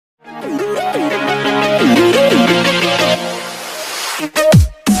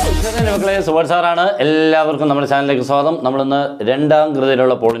Subhash സാറാണ് എല്ലാവർക്കും നമ്മുടെ ചാനലിലേക്ക് സ്വാഗതം. നമ്മൾ ഇന്ന് രണ്ടാം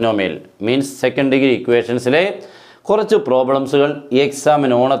കൃതിയിലുള്ള പോളിനോമിയൽ മീൻസ് സെക്കൻഡ് ഡിഗ്രി ഇക്വേഷൻസിലെ കുറച്ച് പ്രോബ്ലംസുകൾ ഈ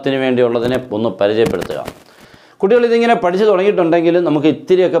എക്സാമിന് ഓണത്തിന് വേണ്ടിയുള്ളതിനെ ഒന്ന് പരിചയപ്പെടുത്തുക. കുട്ടികൾ ഇതിങ്ങനെ പഠിച്ചു തുടങ്ങിയിട്ടുണ്ടെങ്കിൽ നമുക്ക്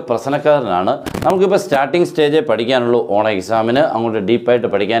ഇത്തിരിയൊക്കെ പ്രശ്നക്കാരനാണ്. നമുക്കിപ്പോൾ സ്റ്റാർട്ടിംഗ് സ്റ്റേജേ പഠിക്കാനുള്ളൂ ഓണ എക്സാമിന്, അങ്ങോട്ട് ഡീപ്പായിട്ട്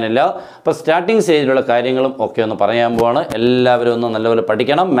പഠിക്കാനില്ല. അപ്പോൾ സ്റ്റാർട്ടിംഗ് സ്റ്റേജിലുള്ള കാര്യങ്ങളും ഒക്കെ ഒന്ന് പറയാൻ പോവാണ്. എല്ലാവരും ഒന്ന് നല്ലപോലെ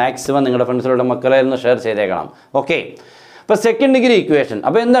പഠിക്കണം. മാക്സിമം നിങ്ങളുടെ ഫ്രണ്ട്സിലുള്ള മക്കളെ ഒന്ന് ഷെയർ ചെയ്തേക്കണം. ഓക്കെ, അപ്പോൾ സെക്കൻഡ് ഡിഗ്രി ഇക്വേഷൻ.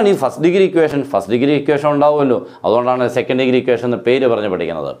 അപ്പോൾ എന്താണ് ഈ first degree equation? First degree equation ഉണ്ടാവുമല്ലോ, അതുകൊണ്ടാണ് സെക്കൻഡ് ഡിഗ്രി ഇക്വേഷൻ എന്ന് പേര് പറഞ്ഞ്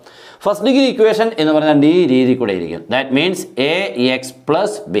പഠിക്കുന്നത്. ഫസ്റ്റ് ഡിഗ്രി ഇക്വേഷൻ എന്ന് പറഞ്ഞാൽ ഈ രീതി കൂടെ ഇരിക്കും. That means AX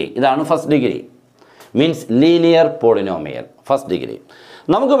 + B. ഇതാണ് first degree, means linear polynomial first degree.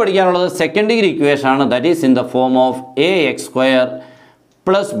 നമുക്ക് പഠിക്കാനുള്ളത് സെക്കൻഡ് ഡിഗ്രി ഇക്വേഷൻ ആണ്. That is in the form of AX²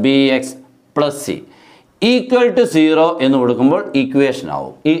 + BX + C equal to 0 എന്ന് കൊടുക്കുമ്പോൾ ഇക്വേഷൻ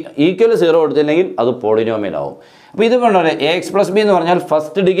ആവും. ഈക്വൽ 0 കൊടുത്തില്ലെങ്കിൽ അത് പോളിനോമിയൽ ആവും. അപ്പോൾ ഇത് കൊണ്ടാണ് AX + B എന്ന് പറഞ്ഞാൽ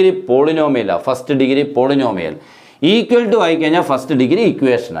ഫസ്റ്റ് ഡിഗ്രി പോളിനോമിയലാണ്. First degree polynomial equal to ആയി കഴിഞ്ഞാൽ ഫസ്റ്റ് ഡിഗ്രി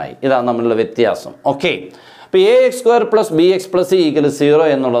ഇക്വേഷനായി. ഇതാണ് നമ്മളുടെ വ്യത്യാസം. ഓക്കെ, അപ്പോൾ AX² + BX + C = 0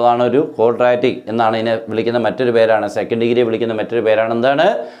 എന്നുള്ളതാണ് ഒരു ക്വാഡ്രാറ്റിക് എന്നാണ് ഇതിനെ വിളിക്കുന്ന മറ്റൊരു പേരാണ്. സെക്കൻഡ് ഡിഗ്രി വിളിക്കുന്ന മറ്റൊരു പേരാണ് എന്താണ്?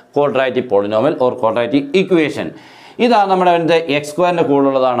 Quadratic polynomial or quadratic equation. ഇതാണ് നമ്മുടെ x²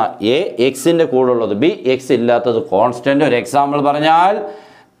 കൂടുള്ളതാണ് A, X-ൻ്റെ കൂടുള്ളത് B, X ഇല്ലാത്തത് കോൺസ്റ്റൻറ്റ്. ഒരു എക്സാമ്പിൾ പറഞ്ഞാൽ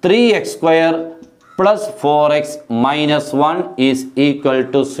 3x² + 4x - 1 is equal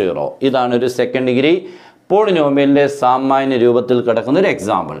to 0. ഇതാണ് ഒരു സെക്കൻഡ് ഡിഗ്രി പോളിനോമിയലിൻ്റെ സാമാന്യ രൂപത്തിൽ കിടക്കുന്ന ഒരു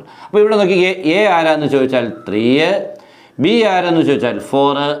എക്സാമ്പിൾ. അപ്പോൾ ഇവിടെ നോക്കിക്കേ, A ആരാന്ന് ചോദിച്ചാൽ 3, B ആരാന്ന് ചോദിച്ചാൽ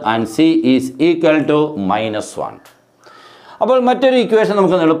 4 and C is equal to -1. അപ്പോൾ മറ്റൊരു ഇക്വേഷൻ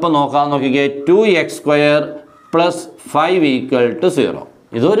നമുക്ക് എളുപ്പം നോക്കാം. നോക്കിക്കേ, 2x² + 5 = 0.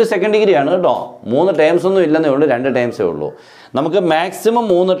 ഇതൊരു സെക്കൻഡ് ഡിഗ്രിയാണ് കേട്ടോ. 3 ടേംസ് ഒന്നും ഇല്ലെന്നേ ഉള്ളൂ, 2 ടേംസേ ഉള്ളൂ. നമുക്ക് മാക്സിമം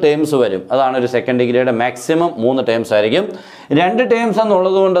 3 ടേംസ് വരും. അതാണ് ഒരു സെക്കൻഡ് ഡിഗ്രിയുടെ മാക്സിമം 3 ടേംസ് ആയിരിക്കും. 2 ടേംസ്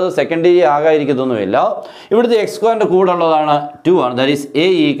എന്നുള്ളത് കൊണ്ട് അത് സെക്കൻഡ് ഡിഗ്രി ആകാതിരിക്കത്തൊന്നുമില്ല. ഇവിടുത്തെ x² കൂടെ ഉള്ളതാണ് 2 ആണ്. ദാറ്റ് ഈസ് A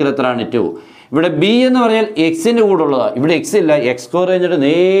എത്രയാണ് 2. ഇവിടെ B എന്ന് പറഞ്ഞാൽ X-ൻ്റെ കൂടെ ഉള്ളതാണ്. ഇവിടെ X ഇല്ല, x² കഴിഞ്ഞിട്ട്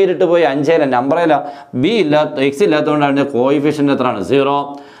നേരിട്ട് പോയി 5 നമ്പറില്ല. B ഇല്ലാത്ത X ഇല്ലാത്തതുകൊണ്ടാണ് കോയിഫിഷ്യൻ്റ് എത്രയാണ് 0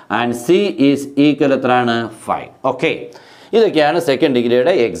 ആൻഡ് C ഈസ് ഈക്വൽ എത്രയാണ് 5. ഓക്കെ, ഇതൊക്കെയാണ് സെക്കൻഡ്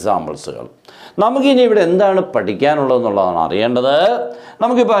ഡിഗ്രിയുടെ എക്സാമ്പിൾസുകൾ. നമുക്കിനി ഇവിടെ എന്താണ് പഠിക്കാനുള്ളതെന്നുള്ളതാണ് അറിയേണ്ടത്.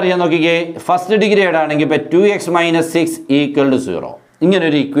 നമുക്കിപ്പോൾ അറിയാൻ നോക്കിക്കേ, ഫസ്റ്റ് ഡിഗ്രി ആണെങ്കിൽ ഇപ്പോൾ 2x - 6 = 0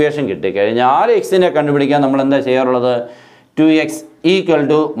 ഇങ്ങനൊരു ഇക്വേഷൻ കിട്ടിക്കഴിഞ്ഞാൽ X-നെ കണ്ടുപിടിക്കാൻ നമ്മൾ എന്താ ചെയ്യാറുള്ളത്? 2x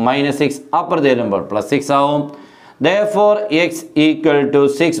 = -6 അപ്പുറത്ത് ചെല്ലുമ്പോൾ +6 ആവും. Therefore x =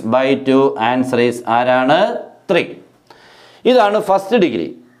 6/2. ആൻസർ ഈസ് ആരാണ്? 3. ഇതാണ് ഫസ്റ്റ് ഡിഗ്രി.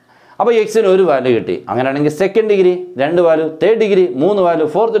 അപ്പോൾ എക്സിന് ഒരു വാല്യൂ കിട്ടി. അങ്ങനെയാണെങ്കിൽ second degree 2 value, third degree 3 value,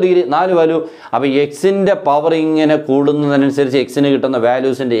 fourth degree 4 value. അപ്പോൾ എക്സിൻ്റെ പവർ ഇങ്ങനെ കൂടുന്നതിനനുസരിച്ച് എക്സിന് കിട്ടുന്ന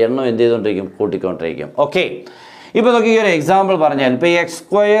വാല്യൂസിൻ്റെ എണ്ണം എന്ത് ചെയ്തുകൊണ്ടിരിക്കും? കൂട്ടിക്കൊണ്ടിരിക്കും. ഓക്കെ, ഇപ്പോൾ നോക്കി ഒരു എക്സാമ്പിൾ പറഞ്ഞാൽ ഇപ്പോൾ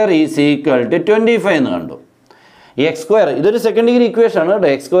x² ഈസ് ഈക്വൽ ടു 25 എന്ന് കണ്ടു. x² ഇതൊരു സെക്കൻഡ് ഡിഗ്രി ഇക്വേഷൻ ആണ് കേട്ടോ.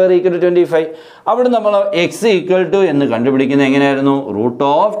 x² = 25. അവിടെ നമ്മൾ x = എന്ന് കണ്ടുപിടിക്കുന്നത് എങ്ങനെയായിരുന്നു?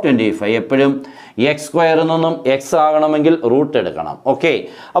 √25. എപ്പോഴും x² നിന്നും x ആകണമെങ്കിൽ റൂട്ട് എടുക്കണം. ഓക്കെ,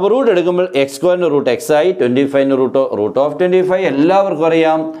 അപ്പോൾ റൂട്ട് എടുക്കുമ്പോൾ x² റൂട്ട് x ആയി, 25 √25 എല്ലാവർക്കും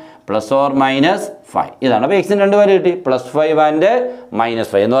അറിയാം +or -5. ഇതാണ്. അപ്പോൾ എക്സിന് 2 വാല്യൂ കിട്ടി, +5 ആൻഡ്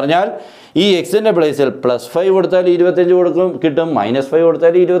 -5 എന്ന് പറഞ്ഞാൽ ഈ എക്സിൻ്റെ പ്ലേസിൽ +5 കൊടുത്താൽ 25 കിട്ടും, -5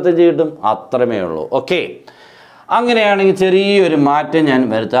 കൊടുത്താൽ 25 കിട്ടും. അത്രമേ ഉള്ളൂ. ഓക്കെ, അങ്ങനെയാണെങ്കിൽ ചെറിയൊരു മാറ്റം ഞാൻ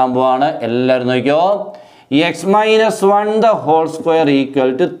വരുത്താൻ പോവാണ്. എല്ലാവരും നോക്കിയോ, x - 1²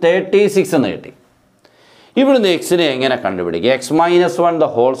 = 36 എന്ന് കിട്ടി. ഇവിടുന്ന് എക്സിനെ എങ്ങനെ കണ്ടുപിടിക്കുക? x -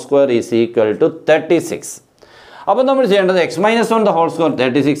 1² is equal to 36. അപ്പോൾ നമ്മൾ ചെയ്യേണ്ടത് x - 1²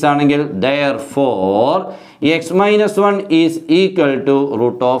 36 ആണെങ്കിൽ therefore x - 1 is equal to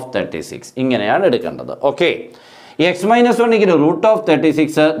 √36. ഇങ്ങനെയാണ് എടുക്കേണ്ടത്. Okay, x - 1 =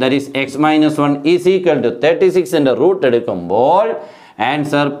 √36. That is x - 1 is equal to 36ൻ്റെ root എടുക്കുമ്പോൾ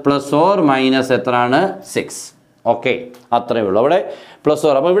ആൻസർ +or- എത്രയാണ്? 6. ഓക്കെ, അത്രയേ ഉള്ളൂ. അവിടെ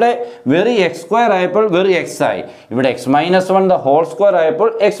 +or. അപ്പോൾ ഇവിടെ വെറി x² ആയപ്പോൾ വെറി x ആയി. ഇവിടെ x - 1² ആയപ്പോൾ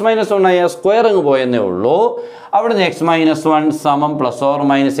x - 1 ആയ സ്ക്വയർ അങ്ങ് പോയെന്നേ ഉള്ളൂ. അവിടെ നിന്ന് x - 1 =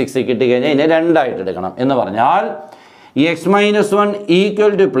 +or- 6 കിട്ടിക്കഴിഞ്ഞാൽ ഇതിനെ 2 ആയിട്ട് എടുക്കണം. എന്ന് പറഞ്ഞാൽ x - 1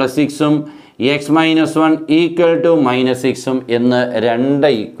 equal to +6ഉം x - 1 equal to -6ഉം എന്ന്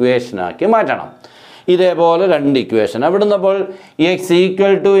 2 ഇക്വേഷനാക്കി മാറ്റണം. ഇതേപോലെ 2 ഇക്വേഷൻ. അവിടെ നിന്നപ്പോൾ x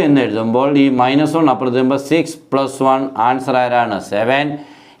ഈക്വൽ ടു എന്ന് എഴുതുമ്പോൾ ഈ -1 അപ്പുറത്ത് വരുമ്പോൾ 6 + 1 ആൻസർ ആരാണ്? 7.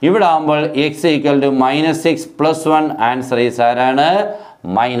 ഇവിടെ ആകുമ്പോൾ x equal to -6 + 1 answer is ആരാണ്?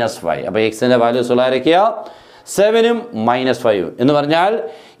 -5. അപ്പോൾ എക്സിൻ്റെ വാല്യൂസ് ഉള്ളായിരിക്കുക 7ഉം -5ഉം എന്ന് പറഞ്ഞാൽ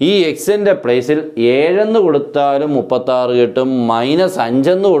ഈ എക്സിൻ്റെ പ്ലേസിൽ 7 എന്ന് കൊടുത്താലും 36 കിട്ടും, -5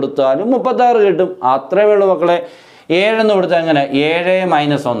 എന്ന് കൊടുത്താലും 36 കിട്ടും. അത്രയേ ഉള്ളൂ മക്കളെ. 7 എന്ന് കൊടുത്താൽ എങ്ങനെ 7 -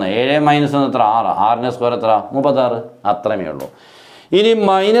 1 7 - 1 എത്ര 6 6ന്റെ സ്ക്വയർ എത്ര 36 അത്രമേ ഉള്ളൂ. ഇനി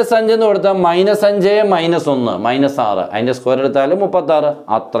 -5 എന്ന് കൊടുത്താൽ -5 - 1 -6 അതിൻ്റെ സ്ക്വയർ എടുത്താൽ 36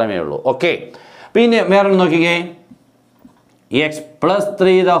 അത്രമേ ഉള്ളൂ. ഓക്കെ, പിന്നെ വേറെ നോക്കിക്കേ x +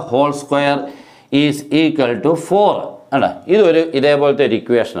 3 the whole square is equal to 4 ആണ്. ഇതൊരു ഇതേപോലത്തെ ഒരു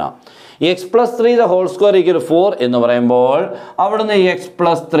ഇക്വേഷനാണ്. x + 3 the whole square equal to 4 എന്ന് പറയുമ്പോൾ അവിടുന്ന് x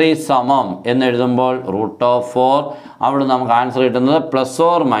 + 3 സമം എന്ന് എഴുതുമ്പോൾ √4 അവിടെ നമുക്ക് ആൻസർ കിട്ടുന്നത്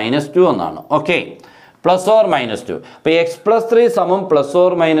 +or-2 എന്നാണ്. Okay, +or-2. അപ്പോൾ x + 3 സമം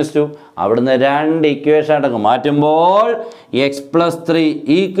 +or-2 അവിടുന്ന് രണ്ട് ഇക്വേഷൻ ആയിട്ടൊക്കെ മാറ്റുമ്പോൾ x + 3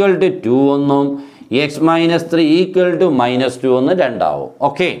 equal to 2 എന്നും x - 3 equal to -2 എന്ന് രണ്ടാവും.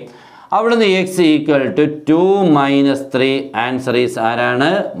 ഓക്കെ, അവിടുന്ന് x equal to 2 - 3 answer is ആരാണ്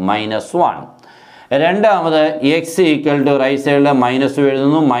 -1. രണ്ടാമത് x equal to റൈറ്റ് സൈഡിൽ -2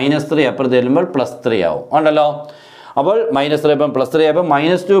 എഴുതുന്നു, -3 അപ്പുറത്ത് ചെല്ലുമ്പോൾ +3 ആവും ഉണ്ടല്ലോ. അപ്പോൾ -3 ഇപ്പം +3 ആയപ്പോൾ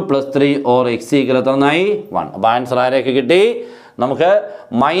 -2 + 3 ഓർ x equal എത്രയായി 1. അപ്പോൾ ആൻസർ ആരൊക്കെ കിട്ടി നമുക്ക്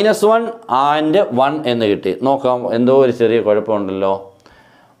 -1 and 1 എന്ന് കിട്ടി. നോക്കാം, എന്തോ ഒരു ചെറിയ കുഴപ്പമുണ്ടല്ലോ.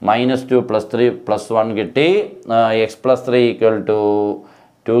 -2 + 3 + 1 കിട്ടി, x + 3 equal to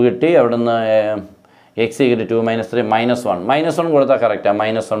 2 കിട്ടി, അവിടുന്ന് x equal to 2 - 3 -1 കൊടുത്താൽ കറക്റ്റാണ്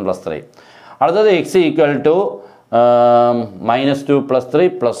 -1 + 3. അടുത്തത് x equal to -2 + 3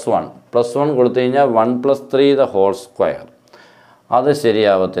 + 1 കൊടുത്തു കഴിഞ്ഞാൽ 1 + 3 the whole square അത്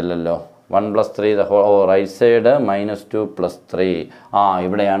ശരിയാവത്തില്ലല്ലോ. 1 + 3 the whole റൈറ്റ് സൈഡ് -2 + 3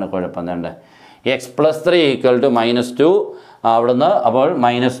 ഇവിടെയാണ് കുഴപ്പം. വേണ്ട x + 3 equal to -2 അവിടുന്ന് അപ്പോൾ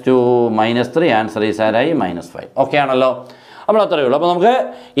 -2 - 3 ആൻസർ ഈസ് ആരായി -5. ഓക്കെ ആണല്ലോ. അപ്പോൾ അത്രയേ ഉള്ളൂ. അപ്പോൾ നമുക്ക്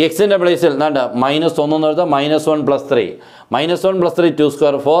എക്സിൻ്റെ പ്ലേസിൽ വേണ്ട -1 എന്ന് എഴുതാം, -1 + 3 -1 + 3 2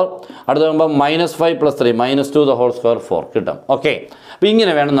 square 4 അടുത്ത് വരുമ്പോൾ -5 + 3 -2 the whole square 4 കിട്ടും. ഓക്കെ, അപ്പോൾ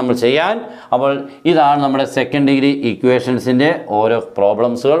ഇങ്ങനെ വേണം നമ്മൾ ചെയ്യാൻ. അപ്പോൾ ഇതാണ് നമ്മുടെ സെക്കൻഡ് ഡിഗ്രി ഇക്വേഷൻസിൻ്റെ ഓരോ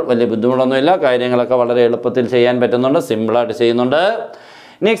പ്രോബ്ലംസുകൾ. വലിയ ബുദ്ധിമുട്ടൊന്നുമില്ല, കാര്യങ്ങളൊക്കെ വളരെ എളുപ്പത്തിൽ ചെയ്യാൻ പറ്റുന്നുണ്ട്, സിമ്പിളായിട്ട് ചെയ്യുന്നുണ്ട്.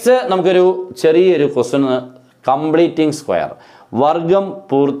 നെക്സ്റ്റ് നമുക്കൊരു ചെറിയൊരു ക്വസ്റ്റ്യൻ, കംപ്ലീറ്റിംഗ് സ്ക്വയർ വർഗം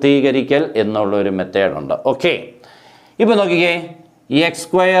പൂർത്തീകരിക്കൽ എന്നുള്ളൊരു മെത്തേഡുണ്ട്. ഓക്കെ, ഇപ്പോൾ നോക്കിക്കേ x²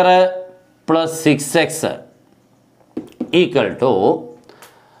 + 6x ഈക്വൽ ടു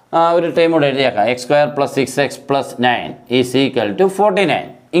ഒരു ടൈം കൂടെ എഴുതിയേക്കാം, x² + 6x + 9 is equal to 49.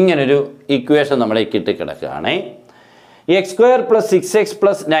 ഇങ്ങനൊരു ഇക്വേഷൻ നമ്മളെ കിട്ടിക്കിടക്കുകയാണ്. x² + 6x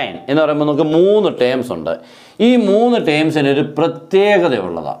 + 9 എന്ന് പറയുമ്പോൾ നമുക്ക് 3 ടേംസ് ഉണ്ട്. ഈ 3 ടേംസിന് ഒരു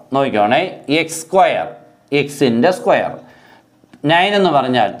പ്രത്യേകതയുള്ളതാണ്. നോക്കിക്കോണേ, x², എക്സിൻ്റെ സ്ക്വയർ, 9 എന്ന്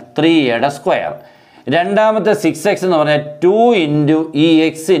പറഞ്ഞാൽ 3യുടെ സ്ക്വയർ, രണ്ടാമത്തെ 6x എന്ന് പറഞ്ഞാൽ 2 × ഈ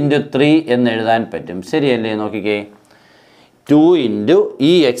x × 3 എന്ന് എഴുതാൻ പറ്റും. ശരിയല്ലേ? നോക്കിക്കേ, 2 ×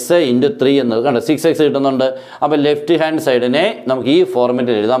 ഈ x × 3 എന്നത് കണ്ടോ 6x കിട്ടുന്നുണ്ട്. അപ്പോൾ ലെഫ്റ്റ് ഹാൻഡ് സൈഡിനെ നമുക്ക് ഈ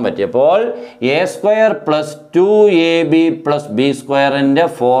ഫോർമാറ്റിൽ എഴുതാൻ പറ്റിയപ്പോൾ a² + 2ab + b²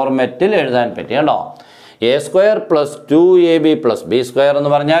 ഫോർമാറ്റിൽ എഴുതാൻ പറ്റി കേട്ടോ. a² + 2ab + b² എന്ന്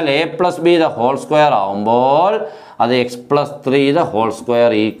പറഞ്ഞാൽ a + b the whole square ആവുമ്പോൾ അത് x + 3 the whole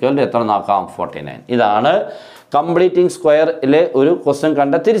square equal എത്ര നോക്കാം 49. ഇതാണ് കംപ്ലീറ്റിംഗ് സ്ക്വയറിലെ ഒരു ക്വസ്റ്റ്യൻ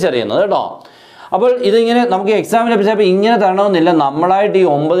കണ്ട തിരിച്ചറിയുന്നത് കേട്ടോ. അപ്പോൾ ഇതിങ്ങനെ നമുക്ക് എക്സാമിനെ പറ്റിയപ്പോൾ ഇങ്ങനെ തരണമെന്നില്ല, നമ്മളായിട്ട് ഈ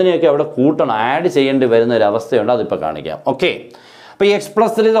 9നെയൊക്കെ അവിടെ കൂട്ടണം, ആഡ് ചെയ്യേണ്ടി വരുന്ന ഒരു അവസ്ഥയുണ്ട്, അതിപ്പോൾ കാണിക്കാം. ഓക്കെ, അപ്പോൾ x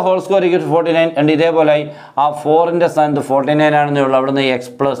 + 3 the whole square equal 49 ഉണ്ട്. ഇതേപോലെ ആ 4ൻ്റെ സ്ഥാനത്ത് 49 ആണെന്നേ ഉള്ളൂ. അവിടുന്ന് x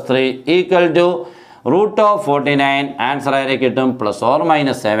 + 3 equal to √49 ആൻസർ ആരെ കിട്ടും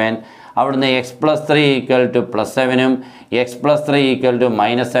 +or-7. അവിടുന്ന് x + 3 equal to +7ഉം x + 3 equal to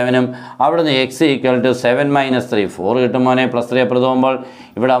 -7ഉം അവിടുന്ന് x equal to 7 - 3 4 കിട്ടും. മോനെ +3 അപ്പുറത്ത് പോകുമ്പോൾ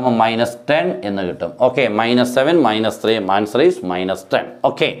ഇവിടെ ആകുമ്പോൾ -10 എന്ന് കിട്ടും. Okay, -7 - 3 answer is -10.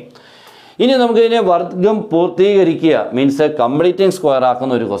 ഓക്കെ, ഇനി നമുക്ക് ഇതിനെ വർഗം പൂർത്തീകരിക്കുക മീൻസ് കംപ്ലീറ്റിംഗ് സ്ക്വയർ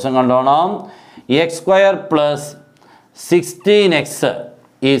ആക്കുന്ന ഒരു question കണ്ടോണം. x² + 16x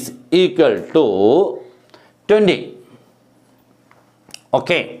is equal to 20.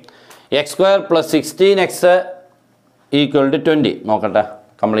 Okay, x² + 16x equal to 20. നോക്കട്ടെ,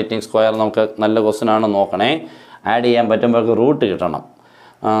 കംപ്ലീറ്റിംഗ് സ്ക്വയർ നമുക്ക് നല്ല ക്വസ്റ്റ്യൻ ആണ്, നോക്കണേ. ആഡ് ചെയ്യാൻ പറ്റുമ്പോൾ റൂട്ട് കിട്ടണം.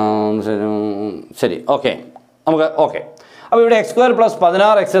 ശരി, ഓക്കെ, നമുക്ക് ഓക്കെ. അപ്പോൾ ഇവിടെ x² +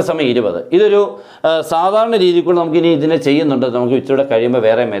 16x = 20. ഇതൊരു സാധാരണ രീതിയിൽ കൂടെ നമുക്കിനി ഇതിനെ ചെയ്യുന്നുണ്ട്. നമുക്ക് ഇച്ചിരി കഴിയുമ്പോൾ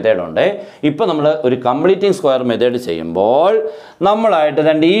വേറെ മെത്തേഡുണ്ട്. ഇപ്പോൾ നമ്മൾ ഒരു കംപ്ലീറ്റിംഗ് സ്ക്വയർ മെത്തേഡ് ചെയ്യുമ്പോൾ നമ്മളായിട്ട്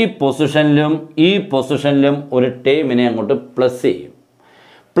രണ്ട് ഈ പൊസിഷനിലും ഒരു ടേമിനെ അങ്ങോട്ട് പ്ലസ് ചെയ്യും.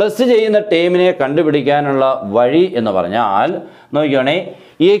 പ്ലസ് ചെയ്യുന്ന ടേമിനെ കണ്ടുപിടിക്കാനുള്ള വഴി എന്ന് പറഞ്ഞാൽ നോക്കിയാണേ,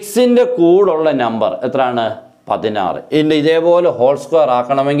 എക്സിൻ്റെ കൂടുള്ള നമ്പർ എത്രയാണ് 16. ഇതിൻ്റെ ഇതേപോലെ ഹോൾ സ്ക്വയർ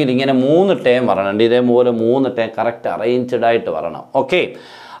ആക്കണമെങ്കിൽ ഇങ്ങനെ 3 ടേം വരണം. ഇതേപോലെ 3 ടേം കറക്റ്റ് അറേഞ്ച്ഡ് ആയിട്ട് വരണം. ഓക്കെ,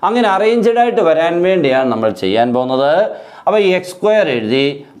 അങ്ങനെ അറേഞ്ച്ഡ് ആയിട്ട് വരാൻ വേണ്ടിയാണ് നമ്മൾ ചെയ്യാൻ പോകുന്നത്. അപ്പോൾ x² എഴുതി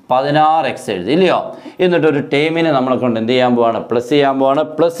 16x എഴുതി ഇല്ലയോ? എന്നിട്ടൊരു ടേമിനെ നമ്മളെ കൊണ്ട് എന്ത് ചെയ്യാൻ പോവാണ്? പ്ലസ് ചെയ്യാൻ പോവാണ്.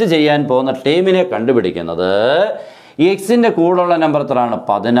 പ്ലസ് ചെയ്യാൻ പോകുന്ന ടേമിനെ കണ്ടുപിടിക്കുന്നത് എക്സിൻ്റെ കൂടെയുള്ള നമ്പർ എത്രയാണ്?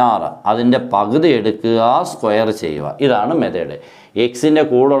 16. അതിൻ്റെ പകുതി എടുക്കുക, സ്ക്വയർ ചെയ്യുക. ഇതാണ് മെത്തേഡ്. എക്സിൻ്റെ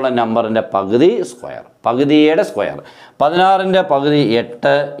കൂടെയുള്ള നമ്പറിൻ്റെ പകുതി സ്ക്വയർ, പകുതിയുടെ സ്ക്വയർ. 16ൻ്റെ പകുതി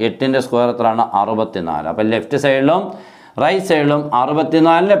 8, 8ൻ്റെ സ്ക്വയർ എത്രയാണ്? 64. അപ്പം ലെഫ്റ്റ് സൈഡിലും റൈറ്റ് സൈഡിലും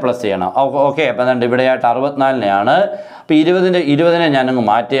 64നെ പ്ലസ് ചെയ്യണം. ഓക്കെ, അപ്പം എന്താണ്ട് ഇവിടെയായിട്ട് 64നെയാണ്. അപ്പോൾ 20നെ ഞാനങ്ങ്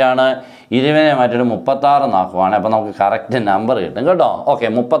മാറ്റുകയാണ്. 20നെ മാറ്റിയിട്ട് 36 ആക്കുവാണ്. അപ്പോൾ നമുക്ക് കറക്റ്റ് നമ്പർ കിട്ടും കേട്ടോ. ഓക്കെ,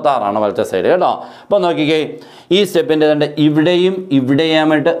 36 വലത്തെ സൈഡ് കേട്ടോ. അപ്പോൾ നോക്കിക്കേ, ഈ സ്റ്റെപ്പിൻ്റെ തന്നെ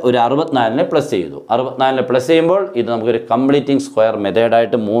ഇവിടെയായിട്ട് ഒരു 64നെ പ്ലസ് ചെയ്തു. 64നെ പ്ലസ് ചെയ്യുമ്പോൾ ഇത് നമുക്കൊരു കംപ്ലീറ്റിംഗ് സ്ക്വയർ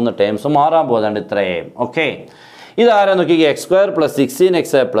മെത്തേഡായിട്ട് 3 ടേംസ് മാറാൻ പോകുന്നുണ്ട്. ഇത്രയും ഓക്കെ. ഇതാരാ നോക്കിക്കേ? X square plus 16x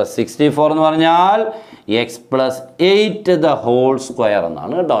plus 64 എന്ന് പറഞ്ഞാൽ X plus 8 the whole square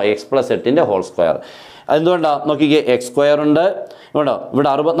എന്നാണ് കേട്ടോ. X plus 8ൻ്റെ whole square. എന്തുകൊണ്ടാണ് നോക്കിക്കേ? എക്സ് സ്ക്വയർ ഉണ്ട് കേട്ടോ. ഇവിടെ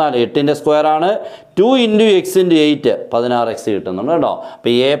 64 8ൻ്റെ സ്ക്വയറാണ്. 2 × x × 8 16x കിട്ടുന്നുണ്ട് കേട്ടോ.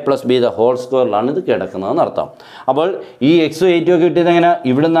 അപ്പോൾ a + b ദ ഹോൾ സ്ക്വയറിലാണ് ഇത് കിടക്കുന്നതെന്ന് അർത്ഥം. അപ്പോൾ ഈ എക്സും 8ഉം ഒക്കെ കിട്ടിയത് എങ്ങനെ?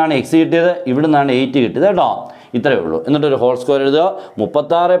 ഇവിടെ നിന്നാണ് എക്സ് കിട്ടിയത്, ഇവിടെ നിന്നാണ് 8 കിട്ടിയത് കേട്ടോ. ഇത്രയേ ഉള്ളൂ. എന്നിട്ടൊരു ഹോൾ സ്ക്വയർ എഴുതുക.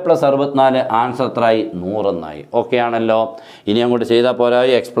 36 + 64 ആൻസർ എത്രയായി? 100 എന്നായി. ഓക്കെ ആണല്ലോ. ഇനി അങ്ങോട്ട് ചെയ്താൽ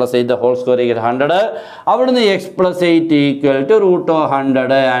പോരായി. x + 8 the whole square = 100. അവിടുന്ന് x + 8 =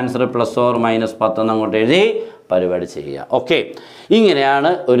 √100. ആൻസർ +or-10 എന്നങ്ങോട്ട് എഴുതി പരിപാടി ചെയ്യുക. ഓക്കെ, ഇങ്ങനെയാണ്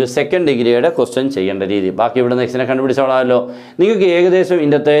ഒരു സെക്കൻഡ് ഡിഗ്രിയുടെ ക്വസ്റ്റ്യൻ ചെയ്യേണ്ട രീതി. ബാക്കി ഇവിടെ നെക്സ്റ്റിനെ കണ്ടുപിടിച്ചോളാമല്ലോ. നിങ്ങൾക്ക് ഏകദേശം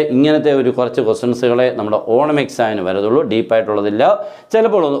ഇങ്ങനത്തെ ഒരു കുറച്ച് ക്വസ്റ്റ്യൻസുകളെ നമ്മുടെ ഓണം എക്സാമിന് വരത്തുള്ളൂ. ഡീപ്പായിട്ടുള്ളതില്ല.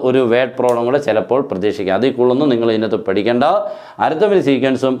 ചിലപ്പോൾ ഒരു വേർഡ് പ്രോബ്ലം കൂടെ ചിലപ്പോൾ പ്രതീക്ഷിക്കാം. അതിൽ കൂടുതലൊന്നും നിങ്ങൾ ഇതിനകത്ത് പഠിക്കേണ്ട. അരിത്മെറ്റിക്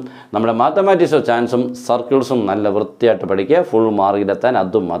സീക്വൻസും നമ്മുടെ മാത്തമാറ്റിക്സോ ചാൻസും സർക്കിൾസും നല്ല വൃത്തിയായിട്ട് പഠിക്കുക. ഫുൾ മാർക്കിലെത്താൻ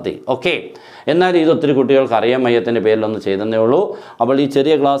അതും മതി. ഓക്കെ, എന്നാൽ ഇത് ഒത്തിരി കുട്ടികൾക്ക് അറിയാൻ വയ്യത്തിൻ്റെ പേരിലൊന്നും ചെയ്തതേ ഉള്ളൂ. അപ്പോൾ ഈ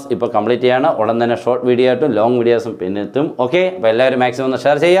ചെറിയ ക്ലാസ് ഇപ്പോൾ കംപ്ലീറ്റ് ചെയ്യാണ്. ഉടൻ തന്നെ ഷോർട്ട് വീഡിയോ ആയിട്ടും ലോങ് വീഡിയോസും പിന്നെ എത്തും. ഓക്കെ, അപ്പോൾ എല്ലാവരും മാക്സിമം ഒന്ന്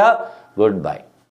ഷെയർ ചെയ്യുക. Good bye.